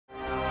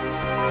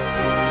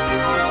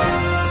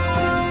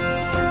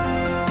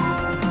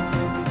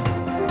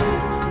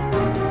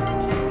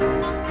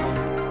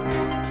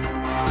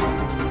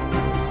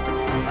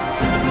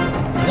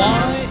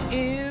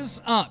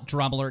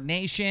DramaAlert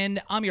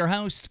Nation, I'm your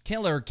host,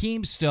 Killer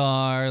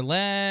Keemstar.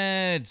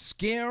 Let's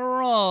get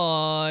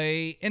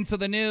right into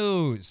the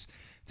news.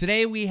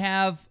 Today we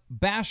have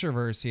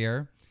Bashurverse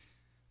here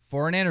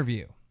for an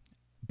interview.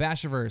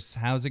 Bashurverse,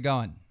 how's it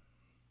going?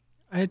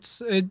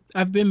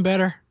 I've been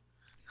better.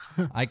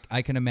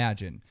 I can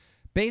imagine.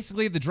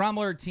 Basically, the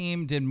DramaAlert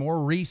team did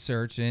more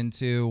research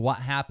into what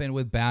happened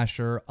with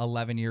Bashur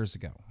 11 years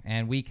ago,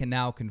 and we can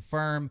now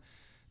confirm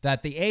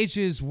that the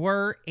ages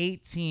were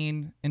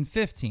 18 and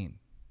 15,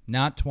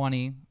 not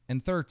 20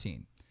 and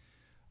 13.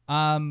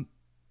 I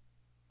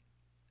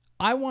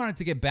wanted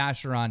to get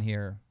Bashur on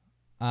here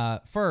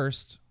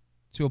first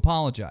to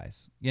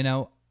apologize. You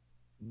know,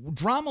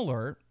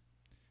 DramaAlert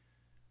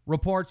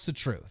reports the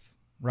truth,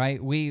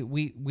 right?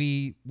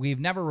 We've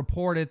never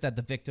reported that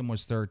the victim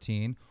was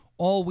 13.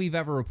 All we've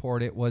ever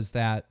reported was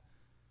that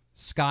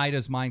Sky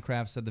Does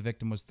Minecraft said the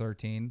victim was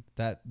 13,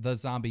 that the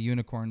Zombie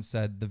Unicorn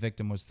said the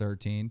victim was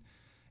 13.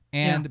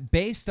 And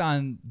based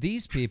on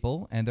these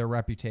people and their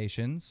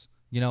reputations,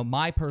 you know,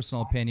 my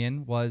personal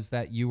opinion was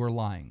that you were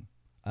lying.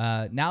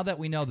 Now that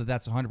we know that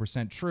that's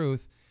 100%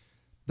 truth,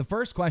 the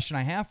first question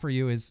I have for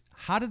you is,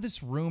 how did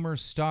this rumor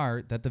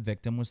start that the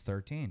victim was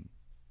 13?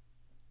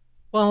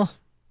 Well,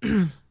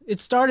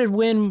 it started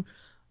when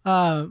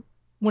I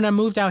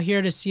moved out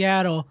here to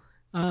Seattle.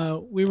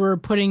 We were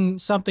putting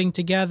something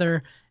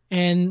together,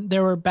 and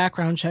there were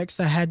background checks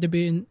that had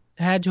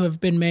to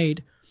have been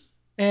made,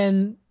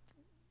 and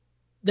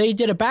they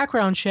did a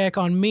background check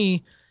on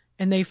me,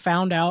 and they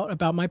found out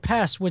about my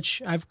past,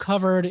 which I've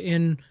covered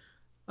in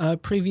a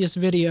previous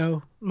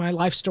video, my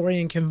life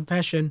story and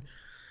confession.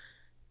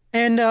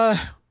 And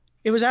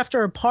it was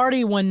after a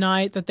party one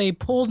night that they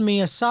pulled me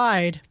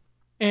aside,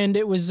 and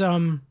it was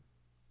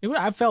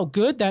I felt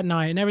good that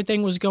night, and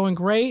everything was going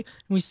great.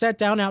 And we sat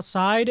down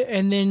outside,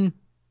 and then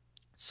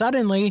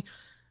suddenly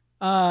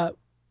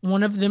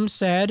one of them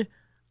said,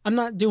 I'm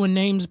not doing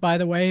names, by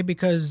the way,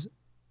 because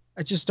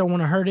I just don't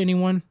want to hurt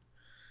anyone.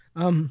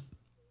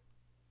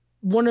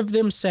 One of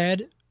them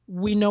said,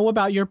 we know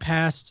about your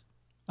past.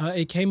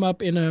 It came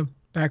up in a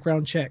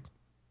background check.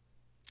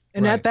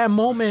 And at that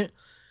moment,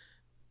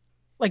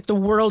 like, the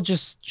world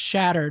just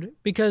shattered,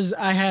 because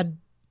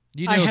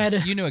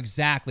you knew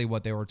exactly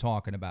what they were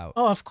talking about.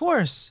 Oh, of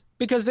course,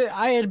 because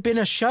I had been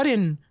a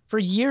shut-in for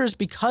years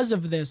because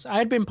of this. I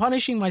had been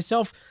punishing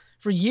myself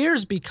for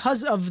years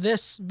because of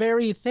this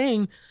very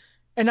thing,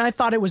 and I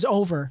thought it was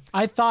over.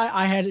 I thought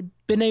I had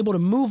been able to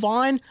move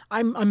on.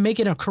 I'm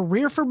making a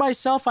career for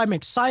myself. I'm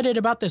excited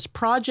about this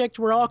project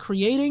we're all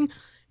creating,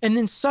 and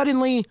then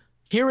suddenly,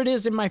 here it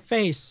is in my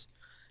face.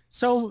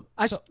 So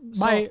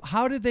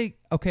how did they?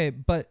 Okay,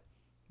 but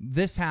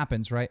this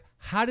happens, right?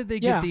 How did they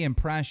get the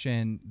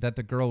impression that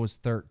the girl was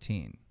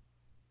 13?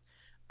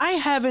 I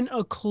haven't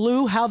a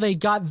clue how they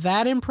got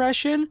that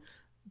impression,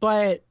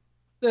 but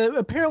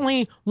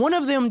apparently one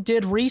of them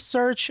did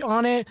research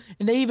on it,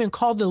 and they even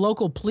called the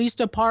local police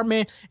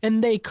department,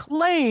 and they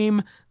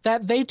claim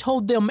that they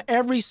told them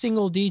every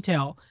single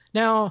detail.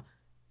 Now,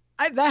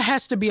 that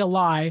has to be a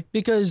lie,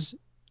 because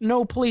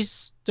no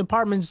police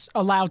department's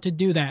allowed to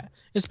do that,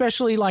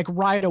 especially like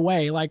right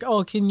away. Like,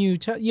 oh, can you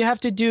tell? You have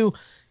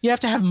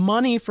to have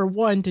money for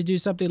one to do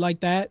something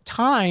like that.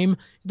 Time,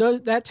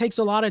 that takes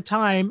a lot of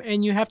time,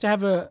 and you have to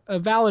have a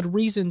valid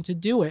reason to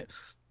do it.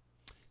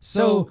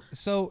 So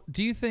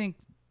do you think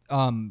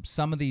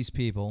some of these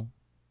people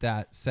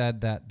that said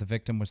that the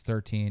victim was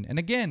 13, and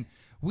again,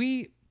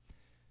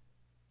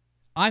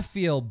 I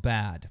feel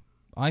bad.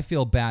 I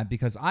feel bad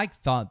because I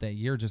thought that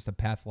you're just a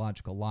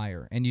pathological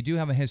liar, and you do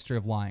have a history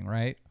of lying,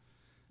 right?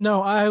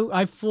 No,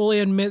 I fully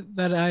admit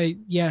that I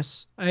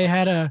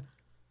had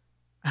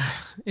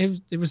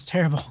it was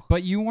terrible.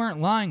 But you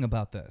weren't lying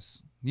about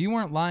this. You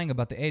weren't lying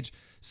about the age.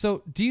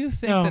 So do you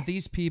think that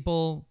these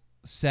people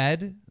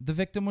said the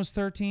victim was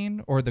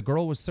 13 or the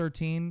girl was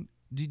 13?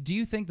 Do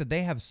you think that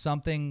they have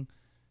something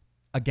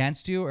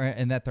against you,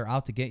 and that they're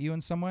out to get you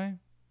in some way?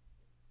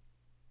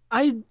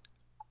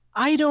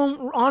 I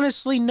don't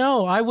honestly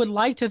know. I would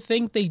like to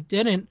think they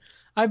didn't.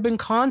 I've been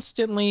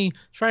constantly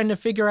trying to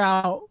figure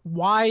out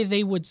why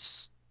they would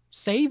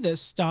say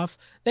this stuff.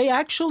 They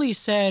actually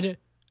said,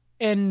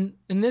 and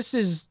this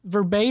is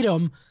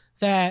verbatim,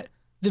 that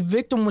the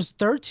victim was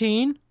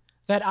 13,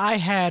 that I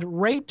had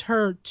raped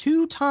her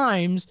 2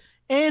 times,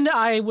 and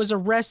I was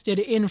arrested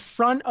in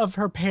front of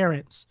her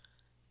parents.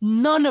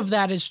 None of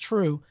that is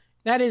true.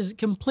 That is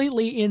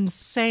completely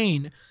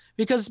insane,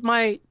 because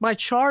my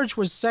charge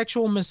was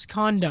sexual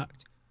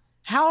misconduct.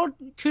 How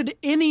could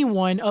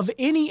anyone of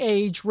any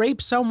age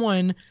rape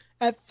someone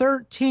at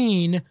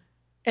 13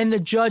 and the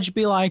judge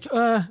be like,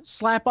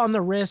 slap on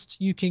the wrist,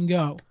 you can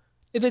go?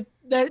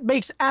 That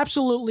makes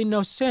absolutely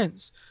no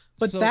sense.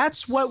 But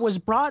that's what was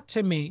brought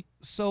to me.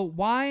 So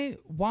why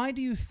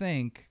do you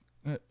think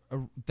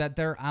that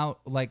they're out,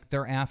 like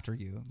they're after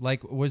you?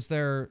 Like, was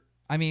there,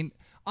 I mean,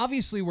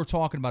 obviously we're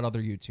talking about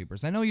other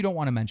YouTubers. I know you don't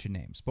want to mention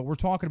names, but we're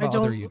talking about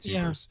other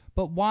YouTubers. Yeah.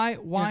 But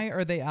why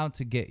are they out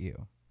to get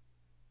you?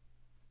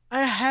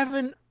 I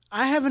haven't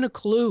a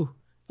clue.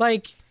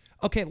 Like,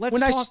 okay,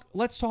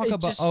 let's talk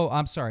about, oh,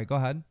 I'm sorry. Go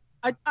ahead.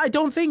 I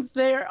don't think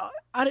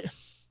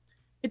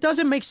it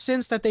doesn't make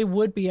sense that they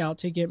would be out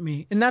to get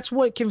me. And that's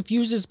what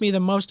confuses me the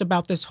most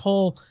about this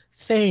whole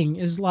thing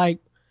is like,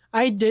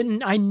 I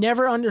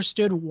never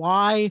understood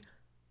why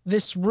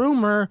this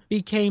rumor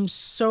became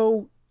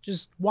so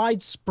just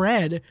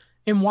widespread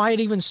and why it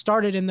even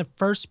started in the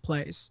first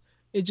place.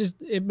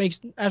 It makes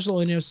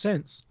absolutely no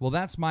sense. Well,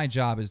 that's my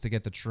job, is to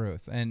get the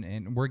truth.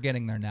 And we're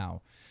getting there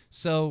now.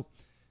 So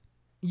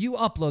you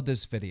upload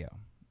this video.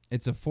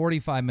 It's a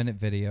 45-minute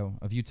video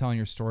of you telling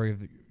your story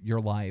of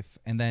your life.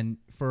 And then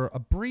for a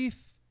brief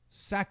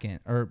second,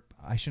 or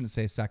I shouldn't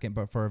say a second,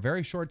 but for a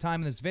very short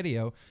time in this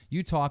video,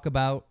 you talk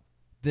about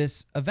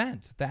this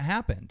event that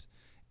happened.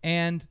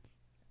 And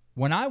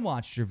when I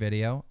watched your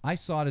video, I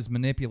saw it as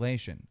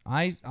manipulation.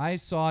 I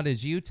saw it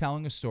as you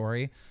telling a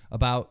story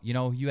about, you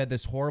know, you had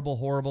this horrible,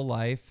 horrible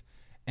life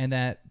and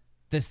that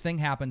this thing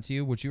happened to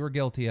you, which you were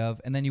guilty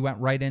of, and then you went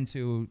right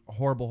into a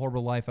horrible,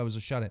 horrible life. I was a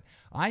shut-in.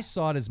 I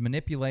saw it as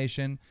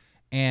manipulation,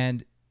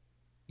 and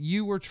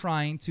you were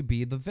trying to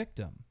be the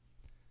victim.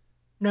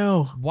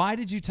 No. Why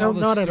did you tell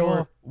not at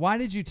all. Why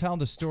did you tell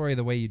the story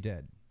the way you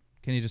did?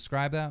 Can you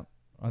describe that?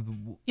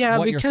 Yeah,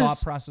 what because your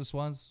thought process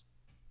was?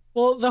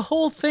 Well, the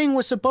whole thing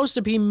was supposed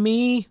to be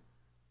me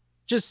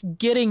just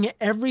getting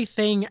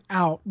everything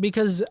out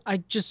because I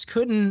just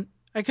couldn't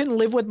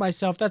live with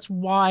myself. That's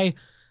why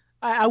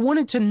I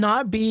wanted to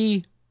not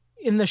be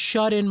in the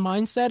shut-in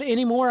mindset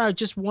anymore. I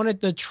just wanted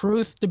the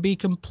truth to be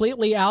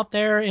completely out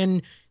there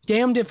and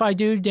damned if I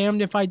do,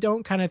 damned if I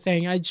don't kind of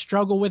thing. I'd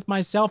struggle with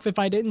myself if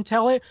I didn't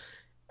tell it.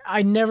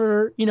 I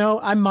never,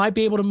 I might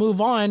be able to move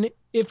on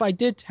if I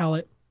did tell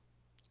it.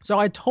 So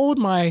I told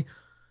my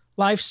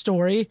life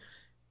story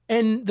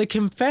and the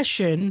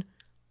confession,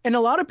 and a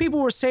lot of people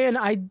were saying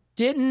I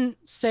didn't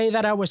say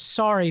that I was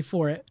sorry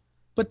for it,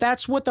 but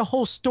that's what the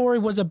whole story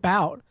was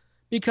about,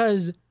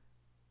 because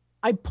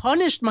I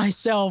punished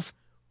myself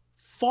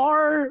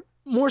far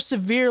more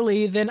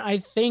severely than I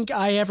think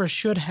I ever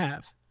should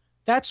have.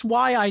 That's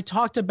why I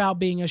talked about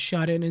being a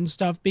shut-in and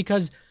stuff,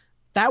 because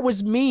that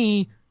was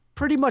me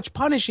pretty much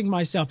punishing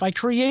myself.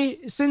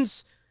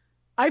 Since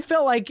I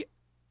felt like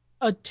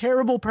a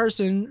terrible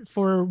person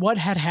for what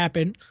had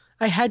happened,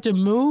 I had to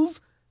move.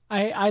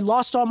 I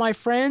lost all my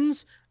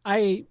friends.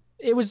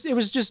 It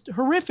was just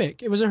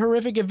horrific. It was a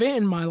horrific event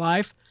in my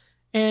life.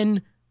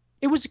 And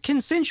it was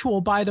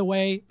consensual, by the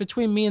way,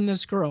 between me and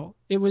this girl.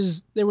 There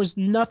was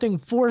nothing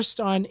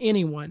forced on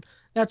anyone.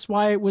 That's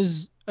why it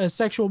was a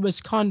sexual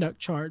misconduct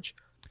charge.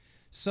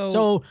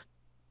 But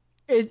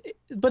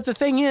the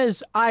thing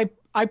is, I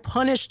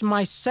punished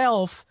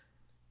myself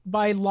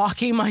by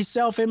locking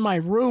myself in my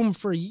room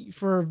for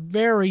a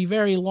very,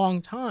 very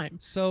long time.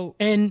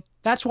 And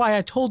that's why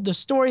I told the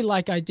story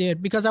like I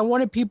did, because I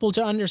wanted people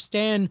to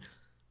understand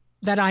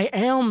that I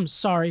am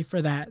sorry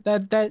for that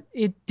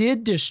it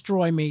did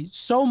destroy me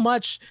so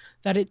much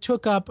that it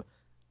took up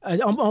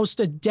almost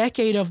a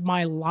decade of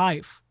my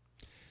life.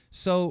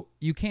 So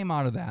you came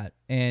out of that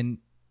and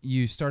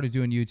you started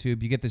doing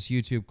YouTube. You get this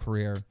YouTube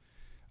career.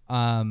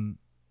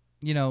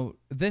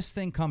 This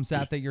thing comes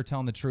out that you're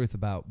telling the truth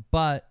about,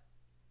 but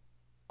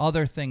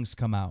other things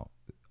come out.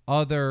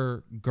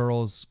 Other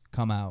girls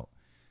come out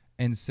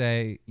and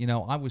say,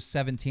 I was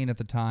 17 at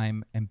the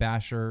time and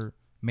Bashur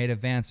made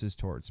advances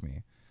towards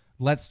me.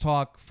 Let's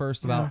talk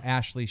first about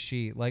Ashley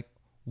Sheet. Like,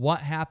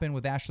 what happened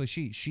with Ashley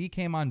Sheet? She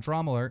came on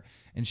DramaAlert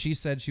and she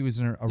said she was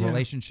in a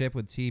relationship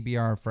with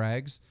TBR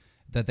Frags,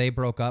 that they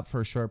broke up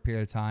for a short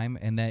period of time,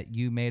 and that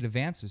you made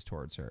advances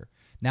towards her.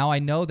 Now, I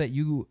know that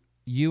you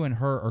and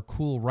her are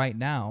cool right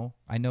now.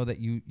 I know that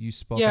you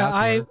spoke out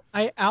to her.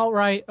 I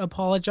outright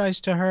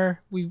apologized to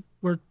her.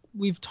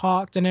 We've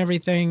talked and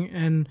everything,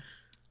 and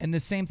the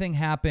same thing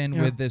happened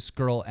with this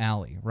girl,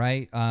 Allie,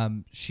 right?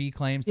 She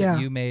claims that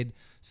you made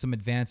some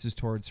advances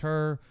towards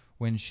her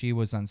when she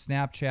was on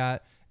Snapchat,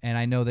 and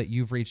I know that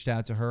you've reached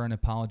out to her and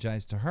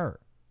apologized to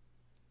her.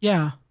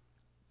 Yeah,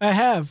 I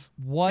have.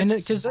 What?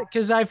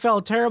 Because I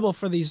felt terrible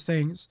for these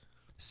things.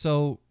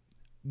 So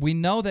we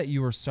know that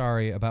you were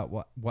sorry about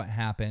what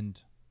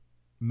happened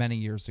many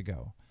years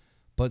ago,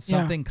 but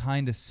something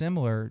kind of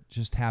similar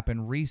just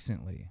happened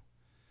recently.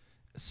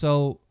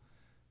 So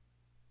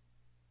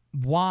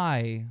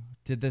why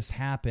did this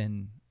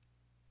happen?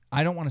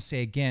 I don't want to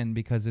say again,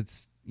 because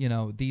it's,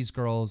 these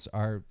girls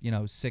are,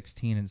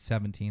 16 and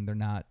 17. They're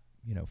not,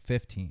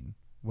 15,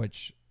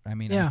 which, I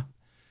mean,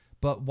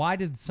 but why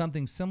did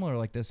something similar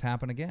like this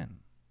happen again?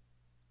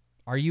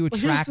 Are you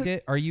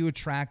attracted? Are you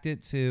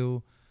attracted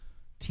to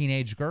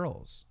teenage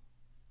girls?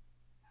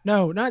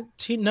 No, not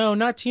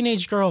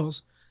teenage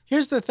girls.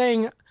 Here's the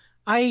thing.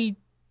 I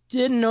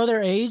didn't know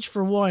their age,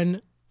 for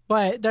one,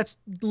 but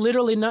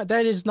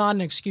that is not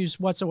an excuse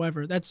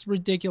whatsoever. That's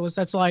ridiculous.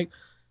 That's like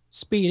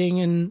speeding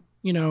and,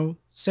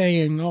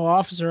 saying, "Oh,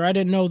 officer, I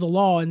didn't know the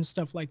law," and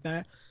stuff like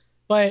that.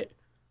 But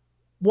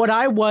what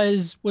I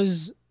was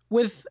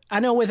with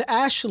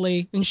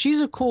Ashley, and she's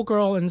a cool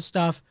girl and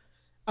stuff.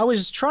 I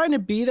was trying to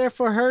be there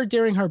for her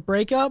during her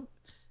breakup,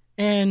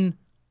 and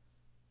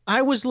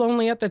I was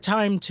lonely at the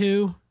time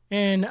too.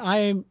 and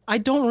I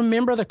don't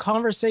remember the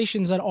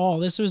conversations at all.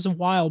 This was a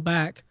while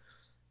back,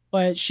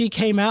 but she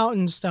came out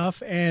and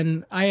stuff,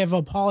 and I have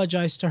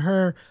apologized to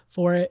her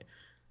for it.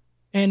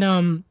 And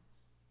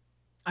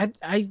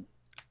I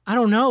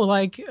don't know.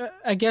 Like,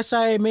 I guess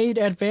I made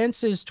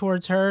advances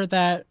towards her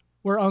that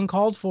were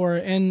uncalled for,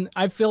 and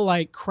I feel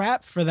like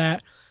crap for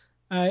that.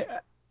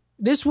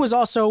 This was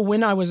also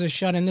when I was a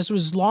shut-in. This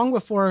was long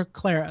before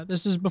Clara.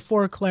 This is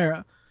before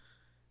Clara,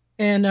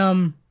 and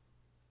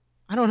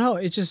I don't know.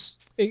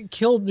 It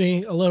killed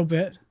me a little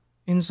bit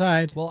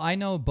inside. Well, I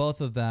know both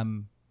of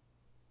them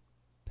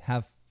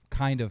have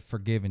kind of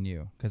forgiven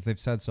you because they've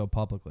said so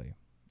publicly.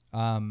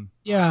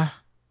 Yeah.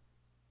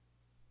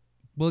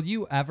 Will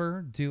you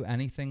ever do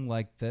anything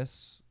like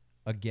this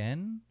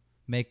again?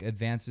 Make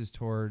advances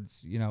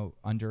towards,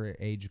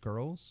 underage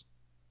girls?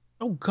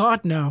 Oh,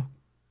 God, no.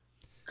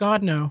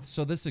 God, no.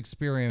 So this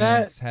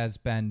experience has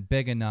been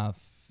big enough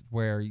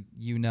where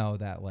you know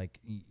that, like,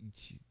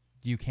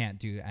 you can't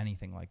do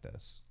anything like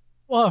this.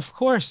 Well, of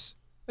course.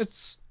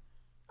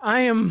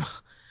 I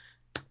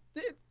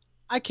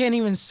can't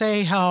even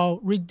say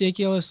how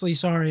ridiculously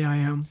sorry I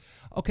am.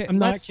 Okay. I'm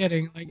not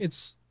kidding. Like,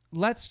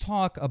 let's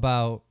talk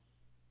about,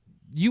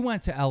 you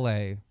went to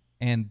LA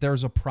and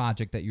there's a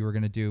project that you were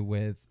going to do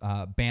with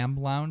BAM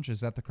Lounge. Is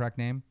that the correct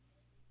name?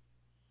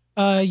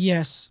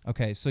 Yes.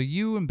 Okay. So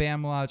you and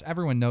BAM Lounge,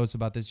 everyone knows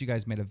about this. You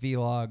guys made a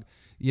vlog.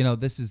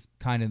 This is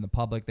kind of in the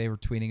public. They were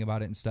tweeting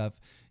about it and stuff.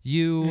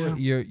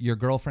 Your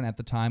girlfriend at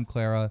the time,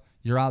 Clara,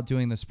 you're out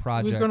doing this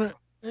project. We're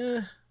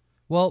gonna,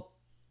 well,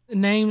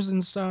 names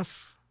and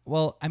stuff.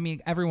 Well, I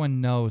mean,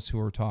 everyone knows who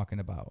we're talking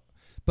about,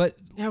 but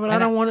yeah, but I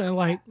don't want to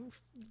like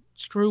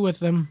screw with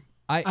them.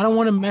 I don't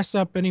want to mess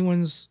up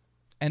anyone's.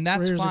 And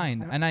that's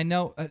fine. And I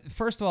know,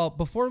 first of all,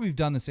 before we've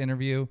done this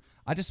interview,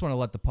 I just want to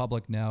let the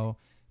public know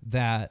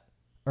that,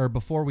 or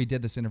before we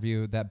did this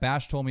interview, that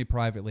Bash told me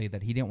privately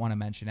that he didn't want to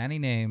mention any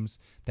names,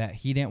 that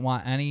he didn't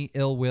want any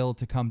ill will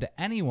to come to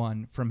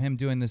anyone from him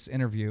doing this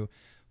interview.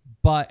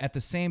 But at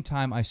the same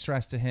time, I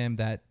stressed to him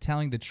that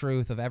telling the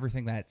truth of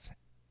everything that's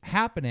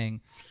happening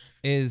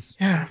is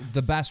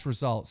the best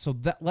result. So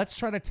let's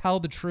try to tell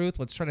the truth.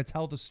 Let's try to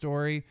tell the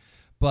story.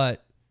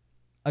 But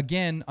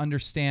again,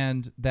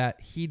 understand that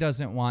he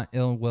doesn't want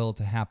ill will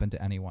to happen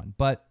to anyone.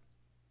 But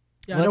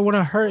I don't want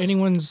to hurt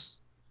anyone's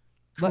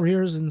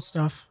careers and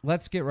stuff.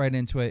 Let's get right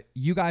into it.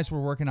 You guys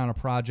were working on a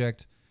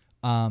project.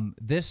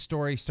 This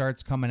story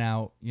starts coming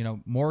out.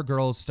 More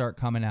girls start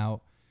coming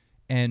out,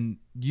 and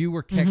you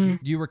were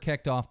kicked. You were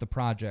kicked off the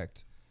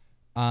project.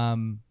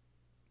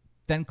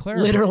 Then Clara,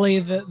 literally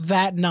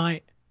that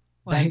night,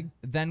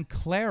 then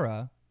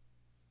Clara,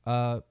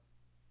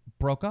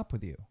 broke up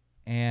with you,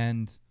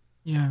 and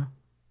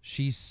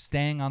she's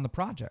staying on the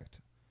project.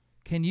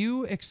 Can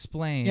you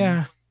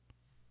explain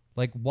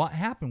like what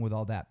happened with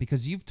all that?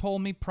 Because you've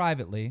told me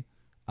privately,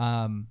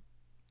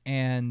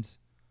 and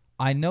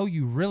I know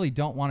you really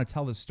don't want to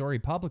tell this story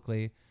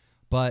publicly,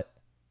 but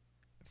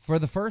for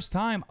the first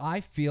time, I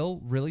feel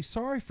really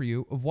sorry for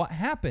you of what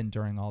happened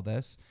during all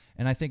this.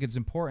 And I think it's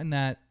important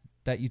that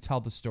you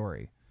tell the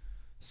story.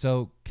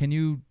 So can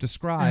you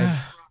describe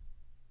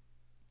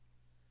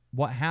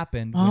what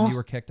happened when you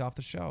were kicked off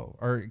the show,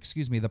 or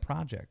excuse me, the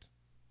project?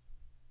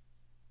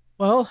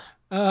 Well,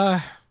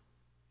 I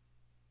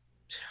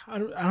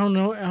don't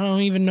know. I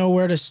don't even know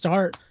where to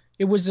start.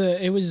 It was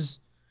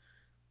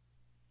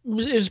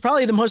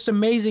probably the most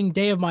amazing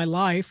day of my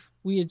life.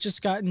 We had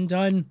just gotten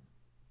done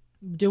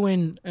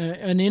doing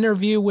an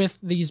interview with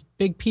these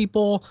big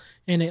people,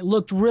 and it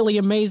looked really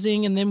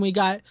amazing. And then we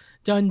got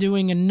done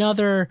doing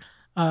another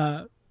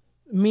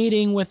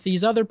meeting with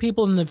these other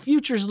people, and the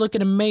future's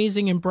looking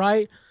amazing and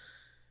bright.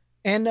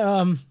 And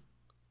and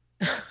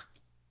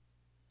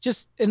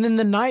then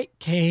the night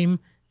came,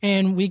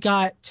 and we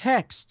got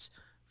texts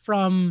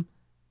from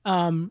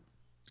God,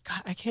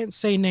 I can't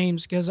say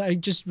names because I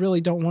just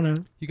really don't want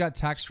to. You got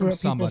text from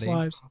somebody.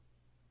 Lives.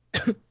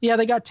 Yeah,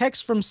 they got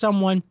text from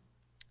someone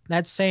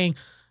that's saying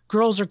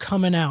girls are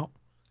coming out,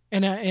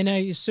 and I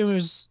assume it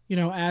was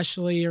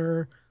Ashley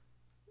or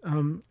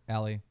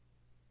Allie.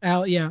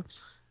 Yeah,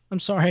 I'm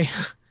sorry.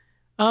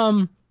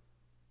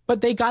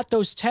 But they got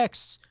those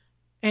texts,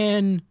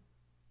 and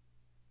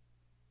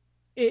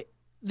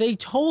they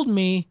told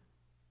me,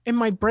 and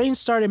my brain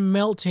started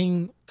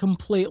melting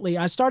completely.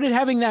 I started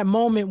having that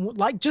moment,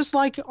 just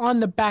like on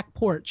the back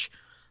porch.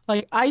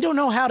 Like, I don't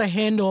know how to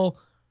handle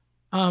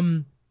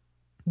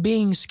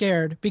being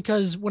scared,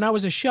 because when I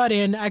was a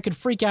shut-in, I could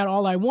freak out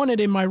all I wanted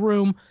in my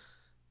room.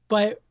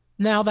 But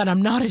now that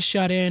I'm not a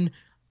shut-in,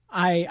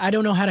 I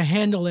don't know how to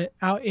handle it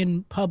out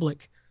in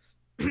public.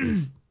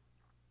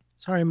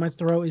 Sorry, my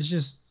throat is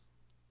just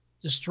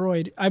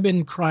destroyed. I've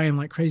been crying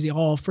like crazy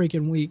all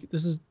freaking week.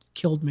 This has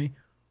killed me.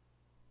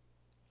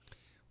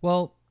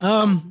 Well,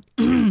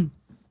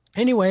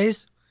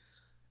 anyways,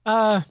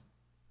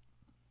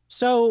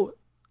 so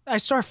I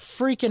start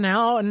freaking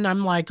out, and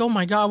I'm like, oh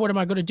my God, what am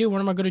I going to do?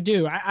 What am I going to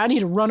do? I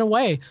need to run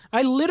away.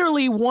 I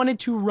literally wanted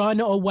to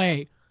run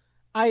away.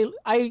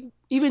 I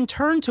even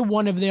turned to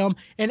one of them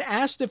and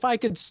asked if I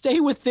could stay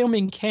with them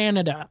in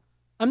Canada.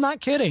 I'm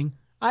not kidding.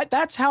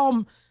 That's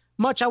how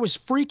much I was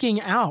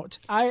freaking out.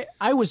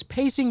 I was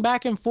pacing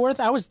back and forth.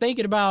 I was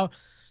thinking about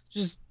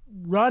just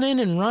running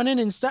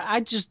and stuff. I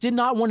just did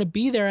not want to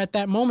be there at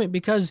that moment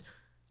because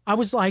I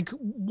was like,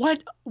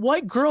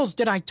 what girls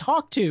did I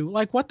talk to?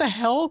 Like, what the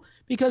hell?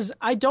 Because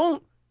I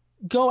don't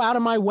go out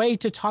of my way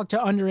to talk to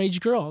underage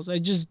girls. I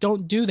just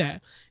don't do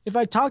that. If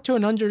I talk to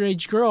an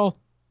underage girl,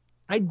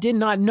 I did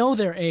not know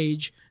their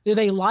age.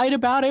 They lied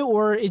about it,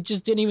 or it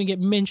just didn't even get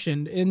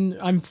mentioned and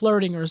I'm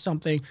flirting or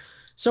something.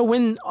 So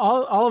when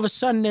all of a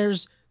sudden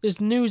there's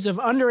this news of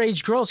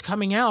underage girls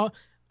coming out,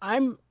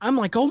 I'm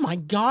like, oh my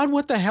God,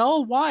 what the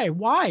hell?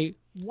 Why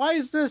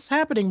is this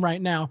happening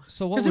right now?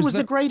 So because it was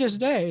the greatest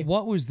day.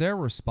 What was their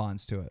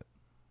response to it?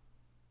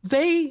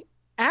 They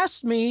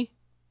asked me,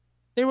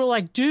 they were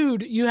like,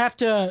 dude, you have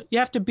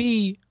to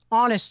be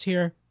honest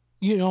here.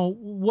 You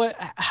know,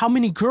 how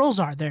many girls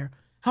are there?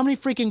 How many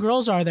freaking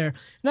girls are there?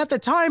 And at the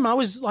time I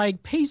was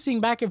like pacing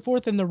back and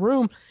forth in the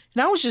room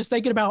and I was just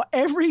thinking about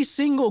every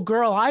single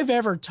girl I've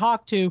ever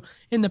talked to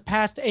in the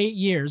past 8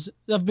 years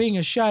of being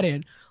a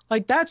shut-in.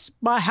 Like, that's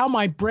how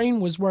my brain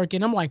was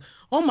working. I'm like,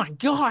 oh my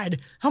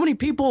God, how many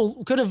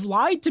people could have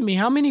lied to me?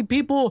 How many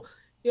people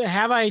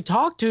have I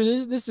talked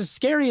to? This is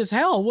scary as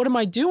hell. What am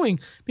I doing?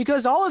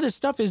 Because all of this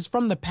stuff is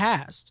from the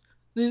past.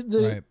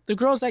 The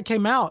girls that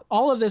came out,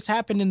 all of this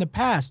happened in the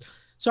past.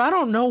 So I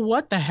don't know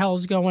what the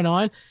hell's going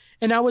on.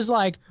 And I was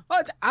like,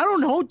 I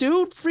don't know,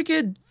 dude,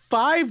 freaking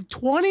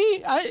 520?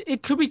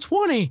 It could be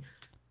 20.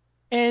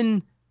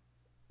 And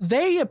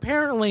they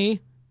apparently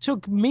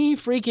took me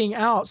freaking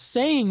out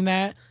saying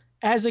that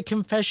as a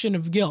confession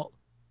of guilt.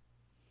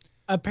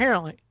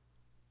 Apparently.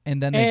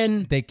 And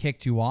then they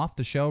kicked you off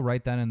the show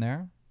right then and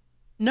there?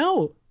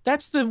 No,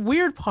 that's the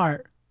weird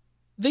part.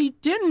 They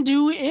didn't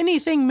do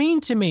anything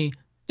mean to me.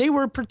 They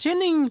were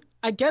pretending.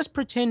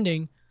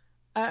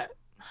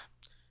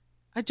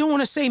 I don't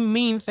want to say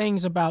mean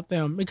things about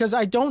them because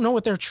I don't know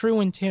what their true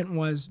intent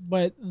was,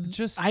 but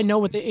I know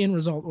what the end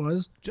result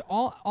was.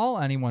 All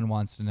anyone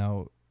wants to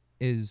know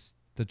is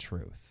the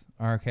truth,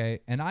 okay?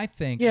 And I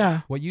think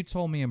what you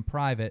told me in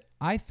private,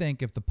 I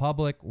think if the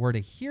public were to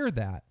hear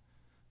that,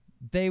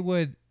 they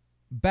would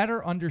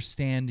better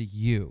understand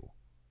you.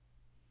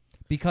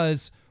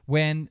 Because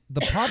when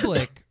the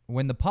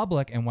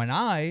public and when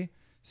I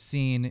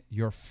seen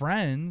your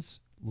friends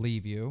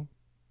leave you,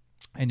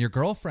 and your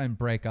girlfriend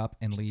break up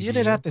and leave you. Did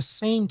it at the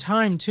same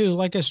time, too,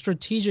 like a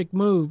strategic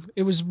move.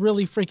 It was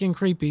really freaking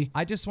creepy.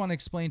 I just want to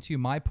explain to you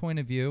my point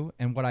of view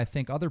and what I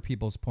think other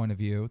people's point of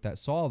view that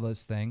saw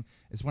this thing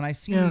is when I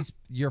seen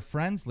your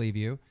friends leave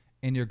you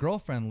and your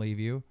girlfriend leave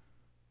you,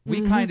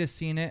 we kind of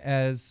seen it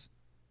as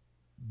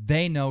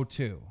they know,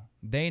 too.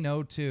 They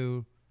know,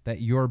 too, that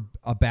you're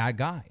a bad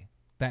guy,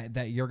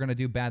 that you're going to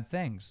do bad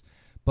things.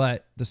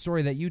 But the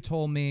story that you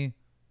told me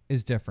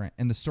is different,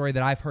 and the story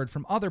that I've heard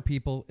from other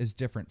people is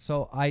different.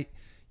 So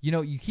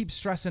you keep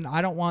stressing,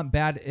 I don't want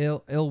bad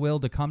ill will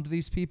to come to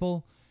these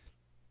people.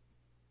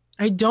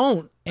 I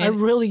don't. I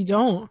really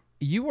don't.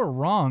 You were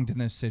wronged in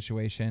this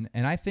situation,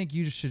 and I think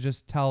you should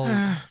just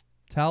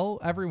tell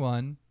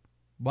everyone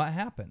what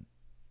happened.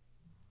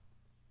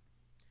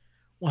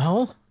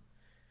 Well,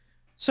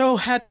 so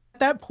at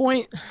that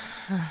point,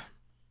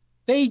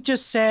 they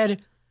just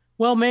said,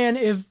 well, man,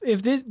 if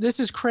this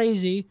is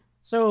crazy,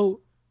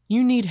 so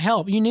you need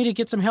help. You need to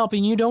get some help,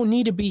 and you don't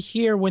need to be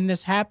here when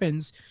this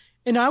happens.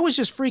 And I was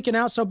just freaking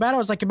out so bad. I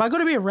was like, am I going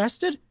to be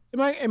arrested?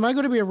 Am I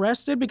going to be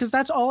arrested? Because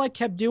that's all I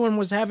kept doing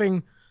was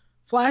having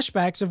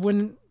flashbacks of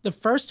when the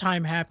first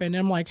time happened.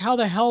 I'm like, how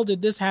the hell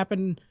did this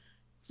happen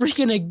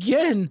freaking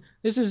again?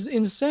 This is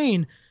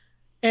insane.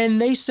 And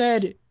they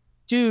said,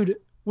 dude,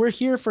 we're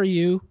here for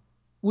you.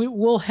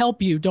 We'll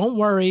help you. Don't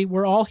worry.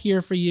 We're all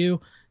here for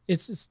you.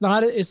 It's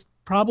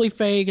probably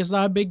fake. It's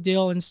not a big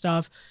deal and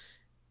stuff.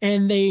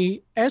 And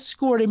they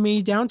escorted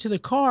me down to the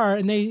car,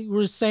 and they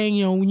were saying,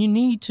 you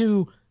need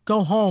to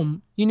go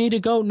home. You need to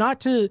go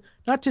not to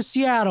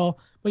Seattle,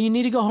 but you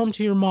need to go home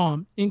to your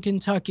mom in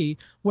Kentucky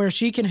where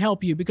she can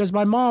help you, because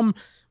my mom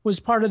was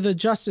part of the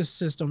justice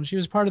system. She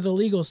was part of the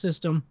legal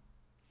system.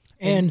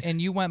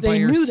 And you went they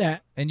knew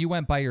that. And you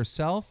went by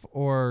yourself,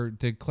 or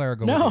did Clara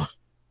go No. with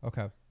you?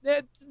 Okay.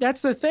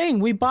 That's the thing.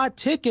 We bought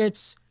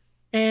tickets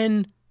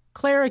and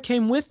Clara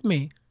came with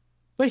me.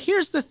 But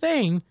here's the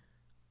thing.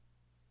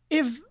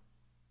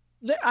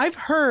 I've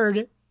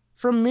heard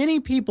from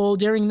many people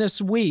during this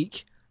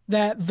week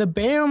that the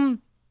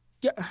BAM,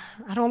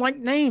 I don't like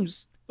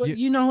names, but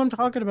you know who I'm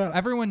talking about.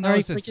 Everyone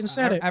knows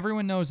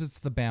everyone knows it's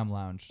the BAM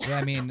Lounge.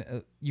 I mean,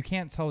 you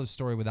can't tell the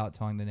story without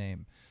telling the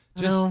name.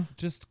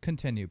 Just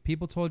continue.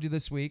 People told you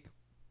this week.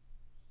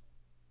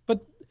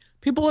 But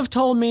people have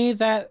told me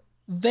that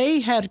they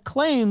had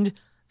claimed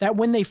that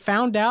when they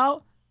found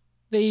out,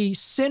 they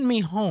sent me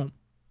home.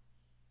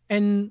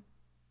 And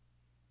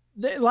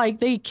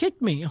they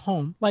kicked me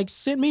home,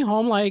 sent me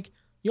home,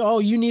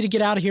 you need to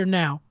get out of here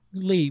now,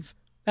 leave,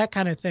 that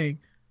kind of thing.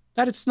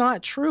 That it's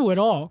not true at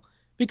all,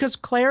 because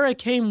Clara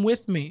came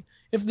with me.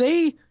 If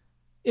they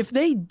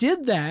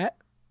did that,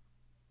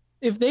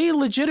 if they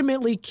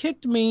legitimately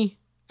kicked me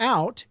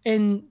out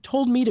and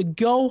told me to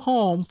go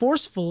home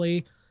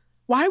forcefully,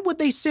 why would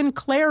they send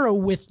Clara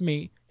with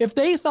me? If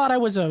they thought I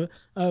was a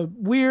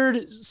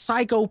weird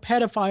psycho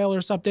pedophile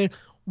or something,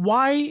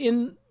 why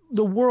in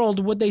the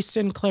world would they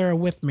send Clara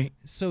with me?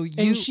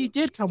 And she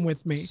did come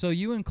with me. So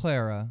you and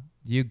Clara,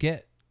 you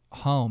get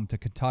home to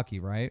Kentucky,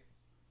 right?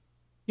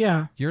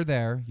 Yeah. You're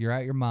there. You're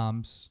at your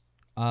mom's.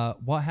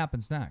 What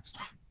happens next?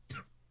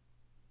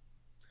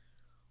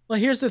 Well,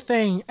 here's the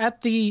thing.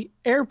 At the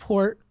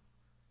airport,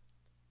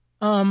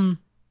 they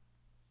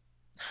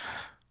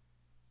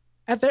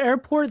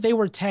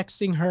were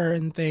texting her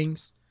and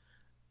things.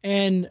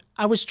 And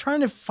I was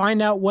trying to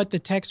find out what the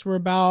texts were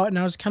about. And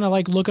I was kind of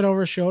like looking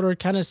over her shoulder,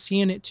 kind of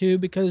seeing it too,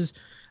 because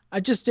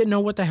I just didn't know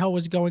what the hell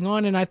was going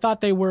on. And I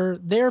thought they were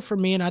there for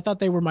me and I thought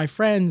they were my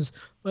friends.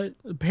 But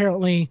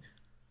apparently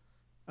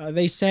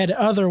they said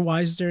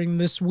otherwise during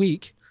this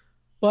week.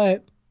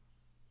 But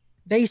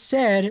they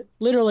said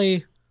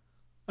literally,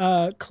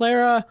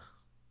 Clara,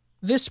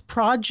 this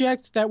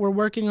project that we're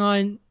working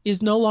on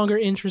is no longer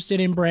interested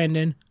in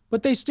Brandon,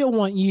 but they still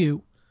want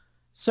you.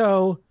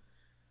 So,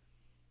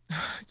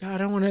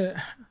 God, I want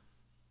to.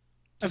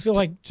 I feel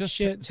like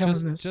shit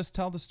telling this. Just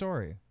tell the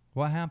story.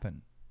 What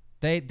happened?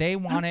 They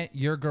wanted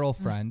your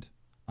girlfriend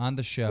on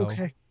the show,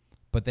 okay,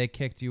 but they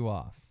kicked you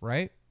off,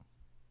 right?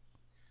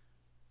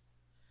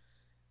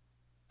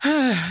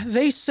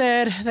 They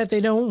said that they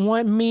don't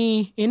want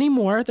me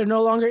anymore. They're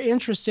no longer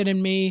interested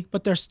in me,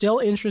 but they're still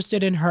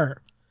interested in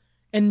her.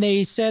 And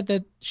they said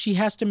that she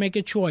has to make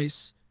a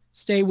choice.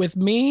 Stay with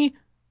me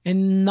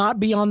and not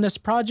be on this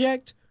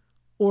project,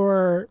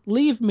 or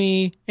leave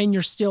me and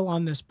you're still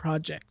on this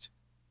project.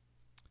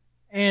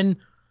 And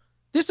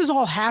this is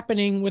all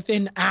happening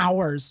within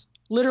hours,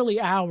 literally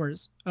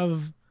hours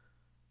of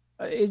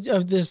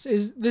this.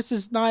 This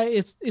is not,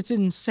 it's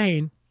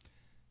insane.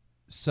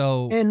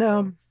 So,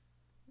 and,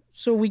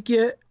 so we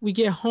get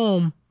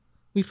home.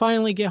 We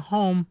finally get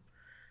home.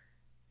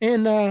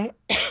 And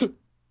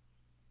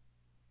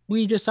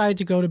we decided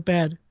to go to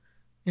bed.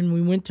 And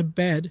we went to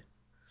bed.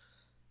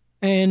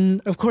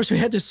 And, of course, we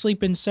had to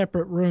sleep in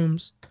separate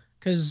rooms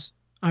because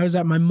I was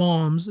at my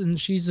mom's. And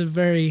she's a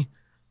very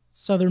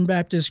Southern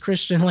Baptist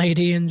Christian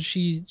lady. And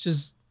she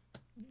just,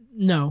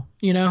 no,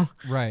 you know?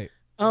 Right.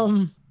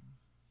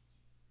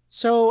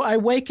 So I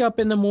wake up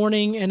in the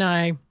morning and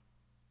I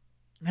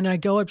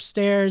go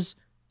upstairs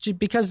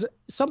because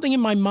something in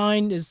my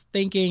mind is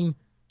thinking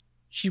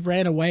she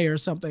ran away or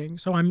something.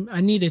 So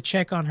I need to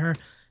check on her.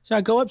 So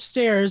I go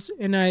upstairs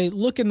and I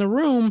look in the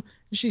room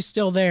and she's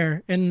still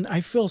there. And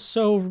I feel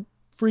so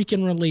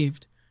freaking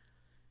relieved.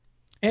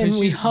 And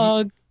we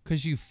hug.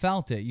 Because you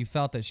felt it. You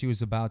felt that she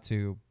was about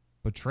to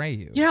betray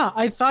you. Yeah,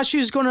 I thought she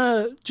was going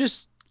to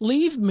just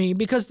leave me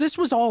because this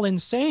was all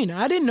insane.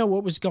 I didn't know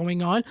what was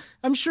going on.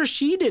 I'm sure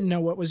she didn't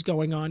know what was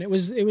going on. It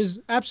was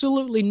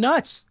absolutely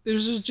nuts. It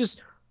was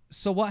just...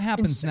 So what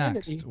happens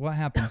insanity. next? What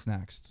happens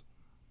next?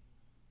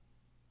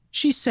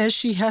 She says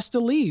she has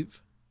to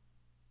leave.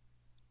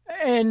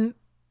 And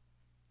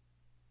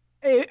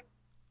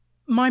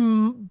my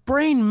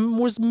brain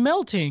was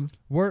melting.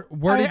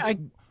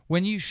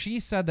 When she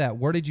said that,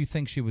 where did you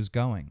think she was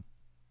going?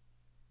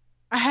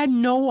 I had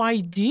no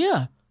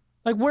idea.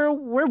 Like, where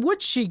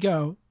would she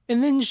go?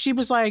 And then she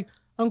was like,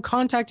 I'm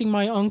contacting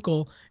my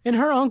uncle. And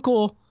her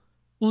uncle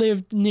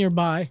lived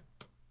nearby.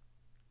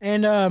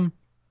 And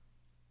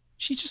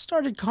she just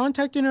started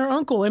contacting her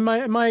uncle. And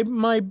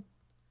my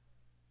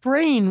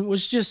brain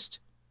was just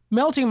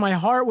melting. My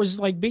heart was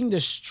like being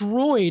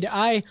destroyed.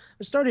 I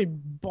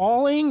started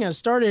bawling. I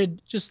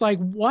started just like,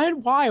 what?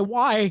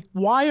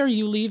 Why are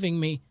you leaving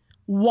me?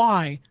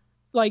 Why?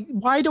 Like,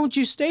 why don't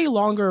you stay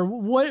longer?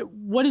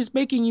 What is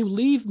making you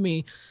leave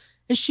me?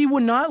 And she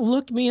would not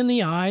look me in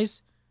the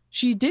eyes.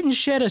 She didn't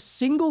shed a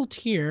single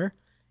tear.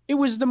 It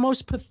was the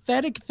most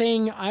pathetic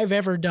thing I've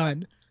ever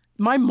done.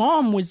 My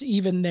mom was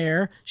even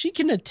there. She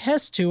can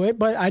attest to it,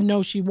 but I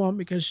know she won't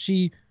because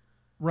she,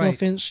 no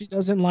offense, she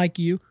doesn't like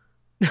you.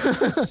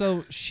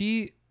 So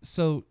she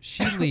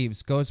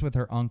leaves, goes with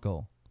her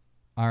uncle.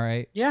 All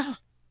right. Yeah.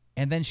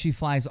 And then she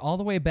flies all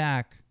the way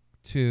back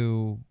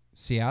to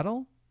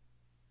Seattle.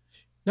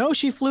 No,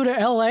 she flew to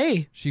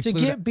LA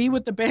to be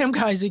with the BAM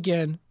guys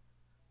again.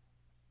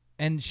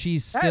 And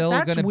she's still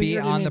going to be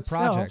on the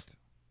project.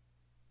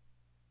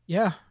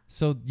 Yeah.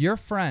 So your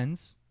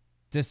friends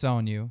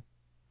disown you.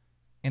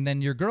 And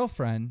then your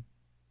girlfriend,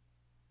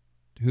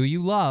 who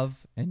you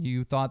love, and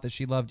you thought that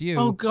she loved you.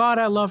 Oh, God,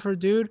 I love her,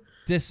 dude.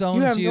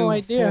 Disowns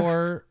you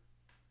for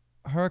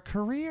her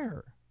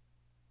career.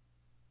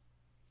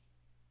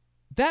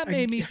 That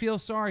made me feel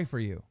sorry for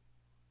you.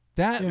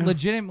 That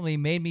legitimately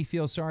made me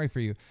feel sorry for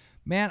you.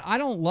 Man, I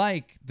don't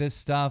like this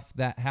stuff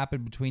that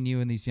happened between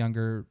you and these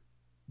younger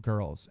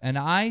girls. And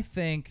I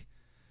think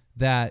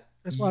that...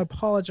 That's why I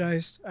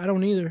apologized. I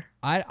don't either.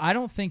 I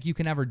don't think you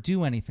can ever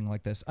do anything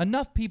like this.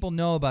 Enough people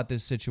know about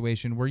this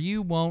situation where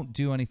you won't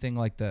do anything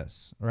like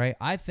this, right?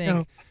 I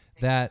think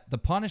that the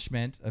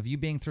punishment of you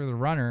being through the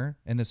runner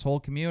in this whole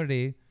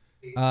community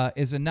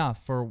is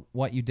enough for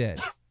what you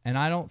did. And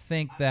I don't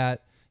think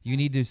that you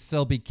need to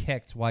still be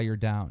kicked while you're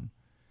down.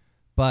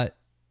 But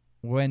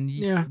when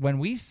Yeah. when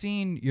we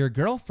seen your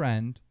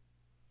girlfriend,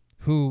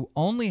 who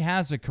only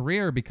has a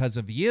career because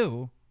of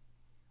you,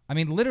 I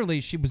mean,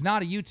 literally, she was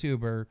not a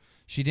YouTuber.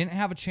 She didn't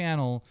have a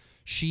channel.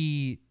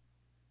 She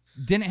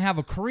didn't have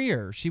a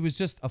career. She was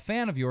just a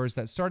fan of yours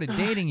that started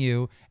dating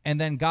you and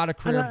then got a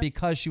career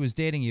because she was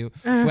dating you.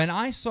 When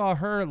I saw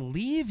her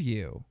leave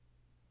you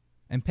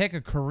and pick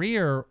a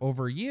career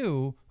over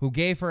you, who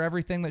gave her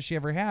everything that she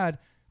ever had,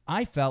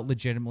 I felt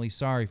legitimately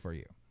sorry for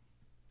you.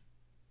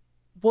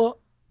 Well,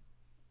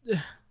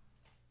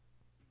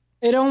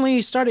 it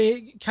only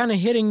started kind of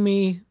hitting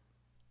me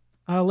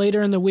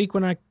later in the week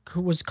when I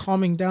was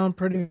calming down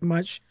pretty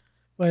much.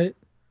 But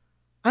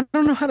I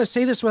don't know how to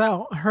say this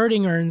without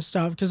hurting her and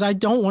stuff, because I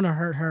don't want to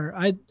hurt her.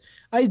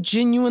 I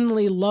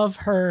genuinely love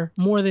her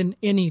more than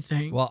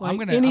anything. Well, like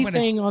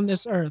anything on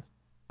this earth.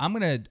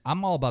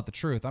 I'm all about the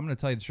truth. I'm gonna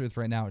tell you the truth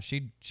right now.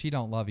 She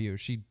don't love you.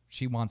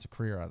 She wants a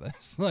career out of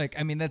this. Like,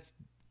 I mean, that's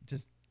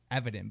just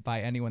evident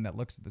by anyone that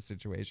looks at the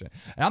situation.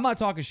 And I'm not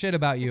talking shit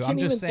about you. I'm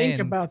just saying.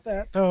 Think about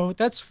that though.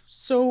 That's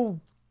so.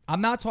 I'm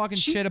not talking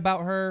shit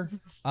about her.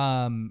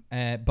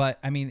 But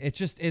I mean, it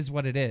just is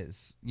what it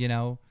is. You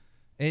know,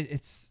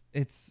 it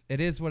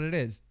is what it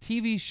is.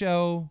 TV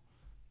show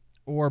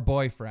or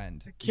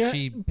boyfriend.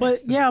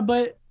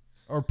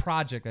 Or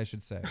project, I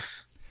should say.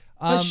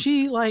 But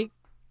she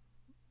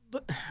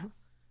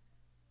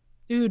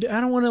dude, I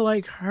don't want to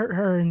like hurt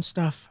her and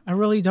stuff. I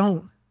really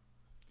don't.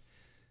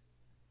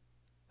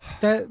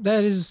 That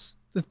is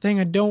the thing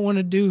I don't want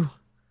to do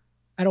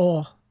at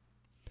all.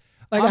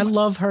 Like, I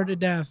love her to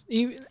death.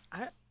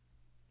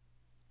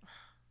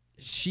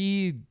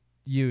 She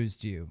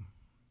used you,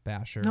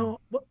 Bashur. No,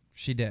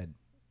 she did.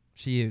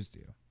 She used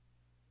you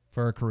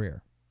for a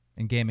career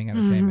in gaming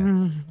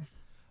entertainment.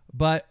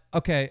 But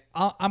okay,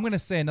 I'm gonna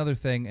say another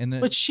thing,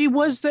 but she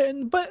was there.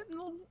 But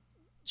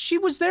she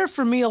was there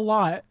for me a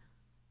lot.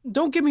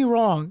 Don't get me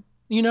wrong.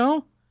 You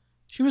know,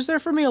 she was there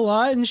for me a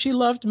lot, and she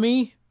loved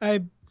me.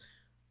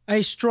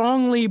 I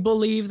strongly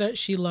believe that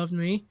she loved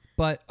me.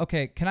 But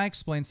okay, can I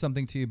explain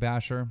something to you,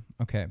 Bashur?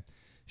 Okay.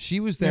 She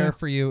was there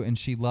for you and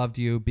she loved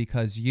you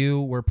because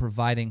you were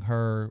providing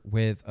her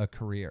with a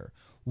career.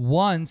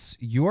 Once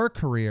your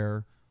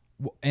career,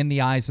 in the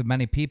eyes of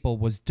many people,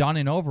 was done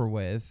and over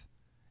with,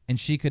 and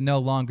she could no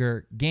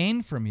longer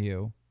gain from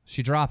you,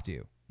 she dropped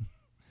you.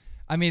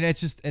 I mean,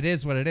 it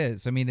is what it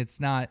is. I mean, it's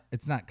not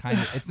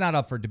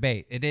up for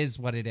debate. It is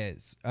what it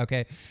is.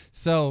 Okay.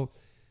 So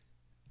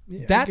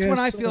that's when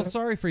I feel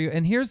sorry for you.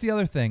 And here's the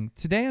other thing.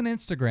 Today on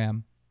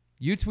Instagram,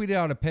 you tweeted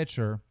out a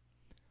picture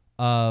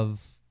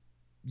of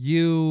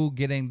you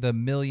getting the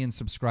 1 million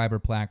subscriber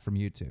plaque from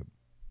YouTube.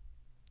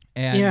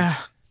 And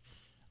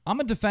I'm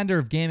a defender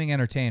of gaming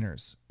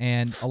entertainers,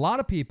 and a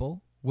lot of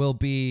people will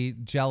be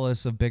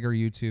jealous of bigger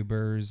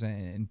YouTubers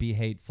and be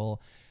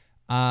hateful.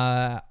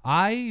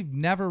 I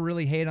never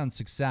really hate on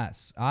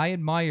success. I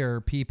admire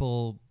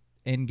people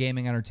in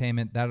gaming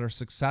entertainment that are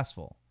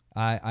successful.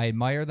 I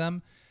admire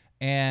them.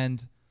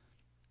 And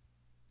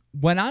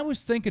when I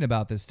was thinking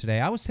about this today,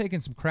 I was taking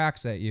some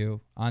cracks at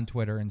you on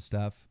Twitter and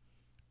stuff.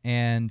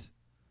 And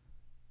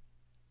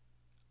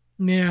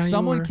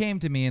someone came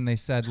to me and they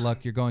said,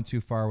 look, you're going too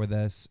far with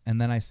this.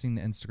 And then I seen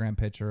the Instagram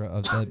picture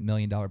of the $1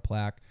 million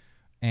plaque.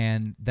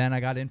 And then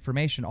I got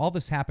information. All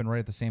this happened right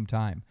at the same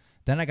time.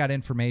 Then I got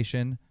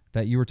information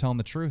that you were telling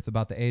the truth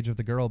about the age of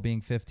the girl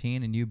being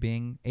 15 and you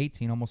being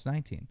 18, almost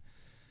 19.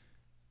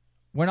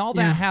 When all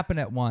that happened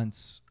at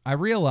once, I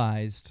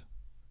realized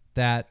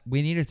that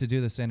we needed to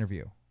do this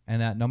interview,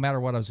 and that no matter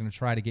what, I was going to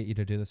try to get you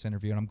to do this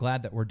interview. And I'm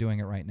glad that we're doing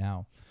it right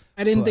now.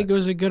 I didn't think it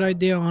was a good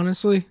idea,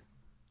 honestly.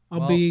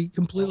 I'll be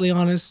completely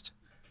honest.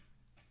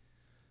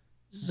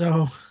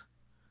 So,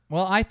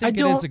 well, I think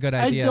it is a good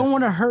idea. I don't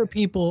want to hurt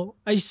people.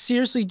 I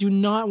seriously do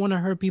not want to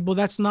hurt people.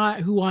 That's not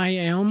who I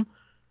am.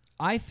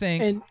 I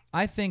think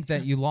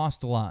that you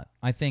lost a lot.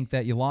 I think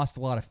that you lost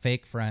a lot of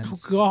fake friends.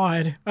 Oh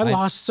God, I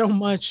lost so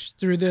much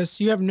through this.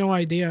 You have no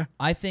idea.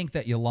 I think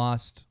that you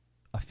lost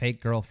a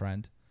fake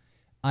girlfriend.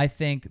 I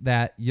think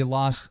that you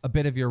lost a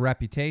bit of your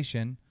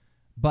reputation,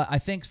 but I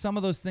think some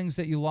of those things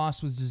that you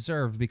lost was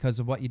deserved because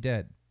of what you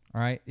did. All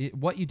right.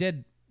 What you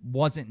did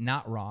wasn't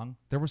not wrong.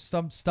 There was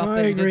some stuff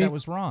that you did that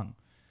was wrong.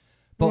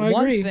 But I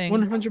agree,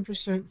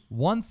 100%.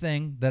 One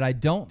thing that I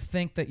don't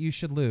think that you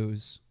should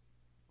lose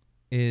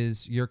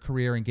is your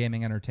career in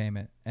gaming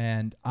entertainment.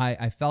 And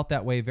I felt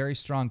that way very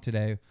strong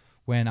today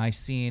when I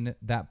seen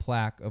that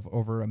plaque of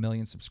over 1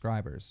 million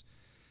subscribers.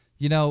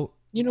 You know,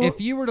 if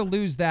you were to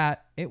lose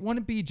that, it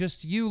wouldn't be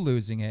just you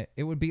losing it.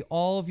 It would be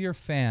all of your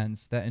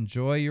fans that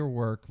enjoy your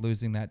work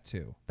losing that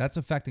too. That's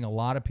affecting a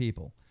lot of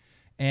people.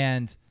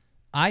 And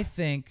I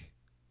think,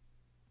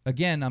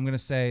 again, I'm going to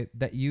say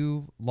that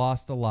you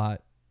lost a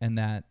lot, and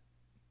that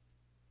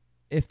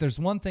if there's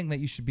one thing that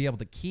you should be able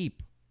to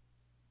keep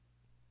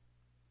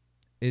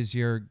is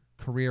your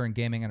career in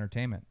gaming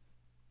entertainment.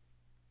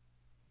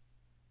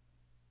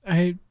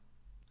 I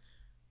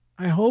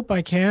hope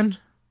I can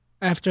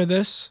after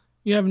this.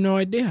 You have no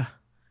idea.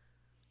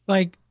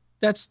 Like,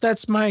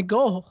 that's my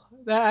goal.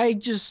 I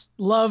just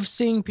love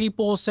seeing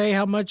people say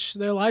how much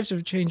their lives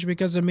have changed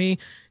because of me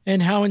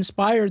and how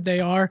inspired they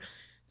are.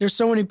 There's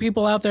so many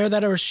people out there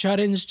that are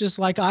shut-ins just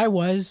like I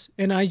was,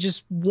 and I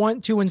just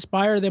want to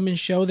inspire them and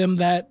show them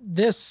that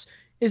this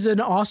is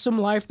an awesome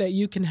life that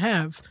you can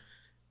have.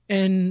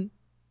 And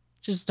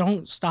just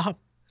don't stop.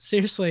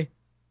 Seriously.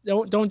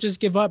 Don't just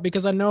give up,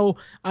 because I know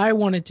I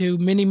wanted to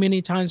many,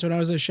 many times when I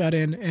was a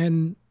shut-in,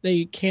 and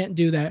they can't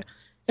do that.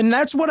 And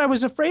that's what I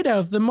was afraid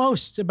of the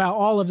most about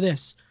all of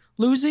this.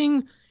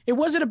 Losing, it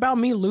wasn't about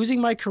me losing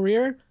my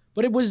career,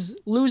 but it was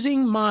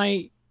losing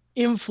my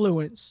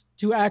influence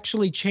to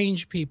actually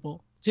change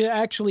people, to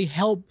actually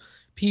help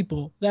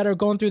people that are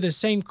going through the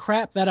same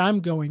crap that I'm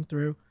going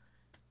through.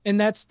 And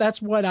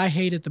that's what I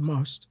hated the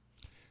most.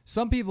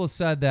 Some people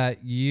said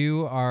that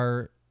you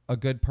are a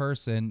good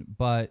person,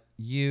 but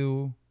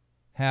you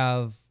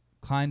have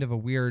kind of a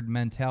weird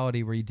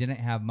mentality where you didn't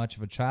have much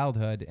of a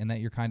childhood and that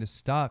you're kind of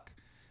stuck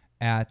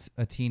at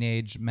a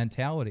teenage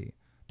mentality.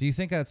 Do you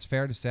think that's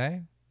fair to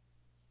say?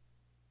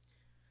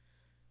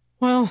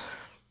 Well,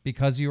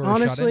 because you were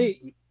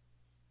honestly,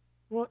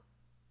 well,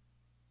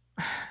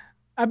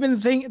 I've been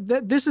thinking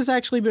that this has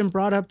actually been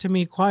brought up to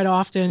me quite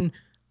often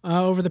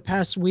over the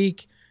past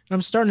week. And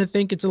I'm starting to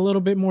think it's a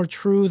little bit more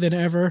true than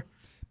ever.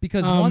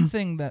 Because one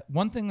thing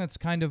that's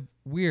kind of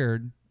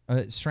weird,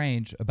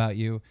 strange about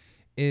you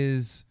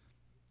is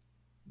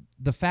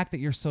the fact that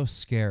you're so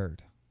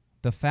scared.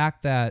 The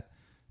fact that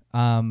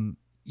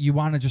you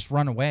want to just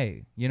run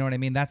away. You know what I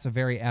mean? That's a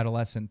very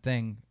adolescent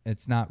thing.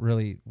 It's not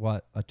really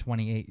what a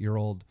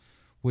 28-year-old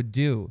would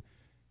do.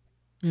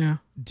 Yeah.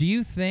 Do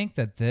you think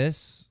that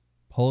this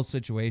whole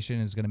situation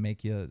is going to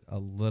make you a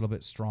little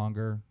bit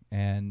stronger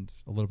and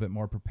a little bit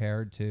more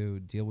prepared to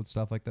deal with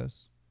stuff like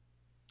this?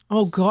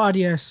 Oh God,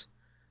 yes.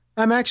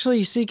 I'm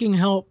actually seeking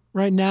help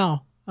right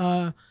now.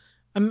 I'm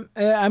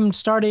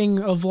starting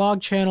a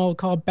vlog channel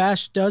called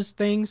Bash Does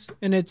Things,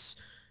 and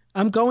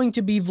I'm going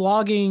to be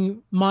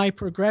vlogging my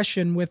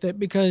progression with it,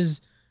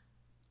 because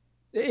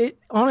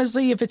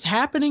honestly, if it's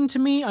happening to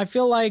me, I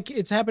feel like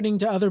it's happening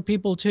to other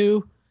people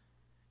too.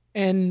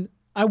 And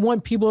I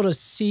want people to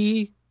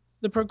see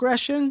the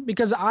progression,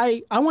 because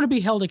I want to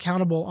be held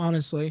accountable,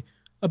 honestly,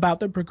 about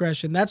the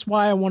progression. That's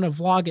why I want to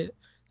vlog it.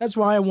 That's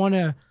why I want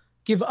to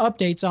give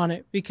updates on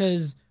it,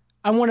 because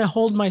I want to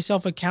hold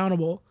myself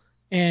accountable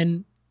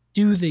and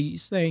do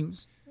these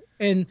things.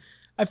 And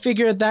I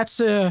figure that's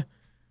a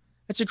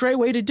great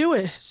way to do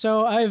it.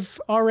 So I've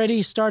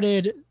already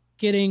started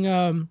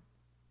getting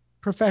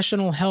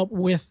professional help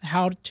with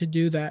how to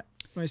do that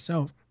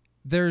myself.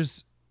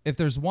 If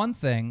there's one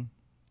thing,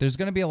 there's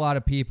going to be a lot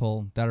of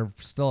people that are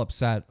still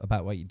upset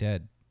about what you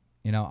did.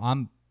 You know,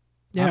 I'm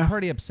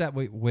pretty upset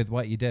with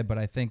what you did, but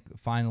I think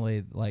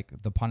finally, like,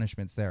 the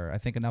punishment's there. I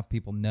think enough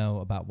people know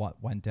about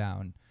what went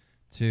down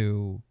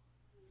to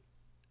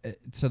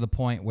the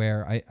point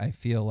where I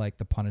feel like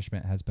the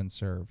punishment has been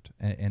served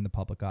in the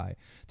public eye.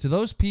 To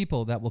those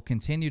people that will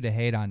continue to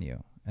hate on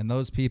you, and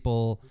those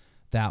people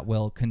that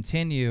will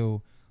continue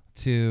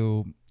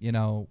to, you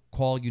know,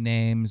 call you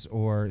names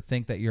or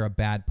think that you're a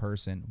bad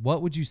person,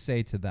 what would you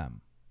say to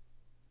them?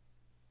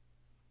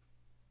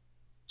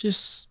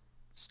 Just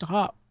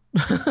stop.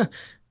 The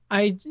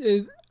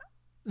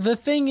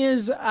thing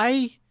is,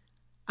 I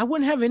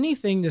wouldn't have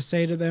anything to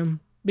say to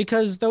them,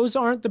 because those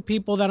aren't the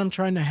people that I'm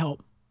trying to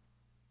help.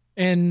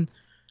 And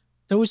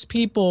those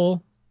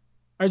people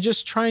are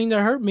just trying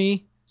to hurt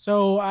me.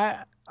 So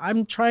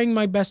I'm trying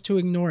my best to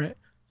ignore it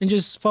and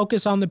just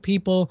focus on the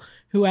people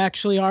who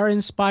actually are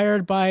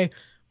inspired by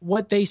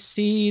what they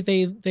see.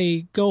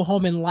 They go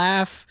home and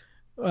laugh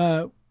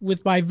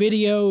with my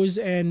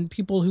videos, and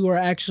people who are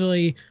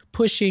actually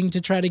pushing to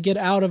try to get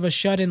out of a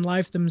shut-in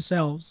life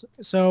themselves.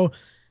 So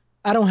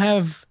I don't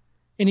have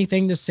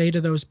anything to say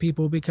to those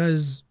people,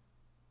 because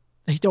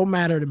they don't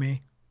matter to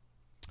me.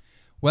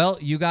 Well,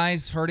 you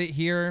guys heard it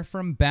here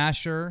from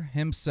Bashur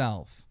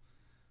himself.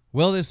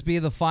 Will this be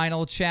the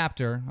final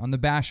chapter on the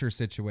Bashur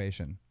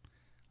situation?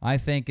 I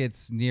think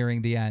it's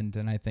nearing the end,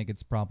 and I think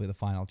it's probably the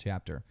final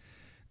chapter.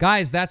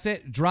 Guys, that's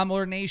it.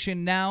 DramaAlert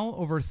Nation now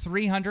over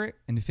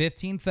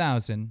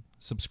 315,000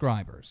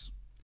 subscribers.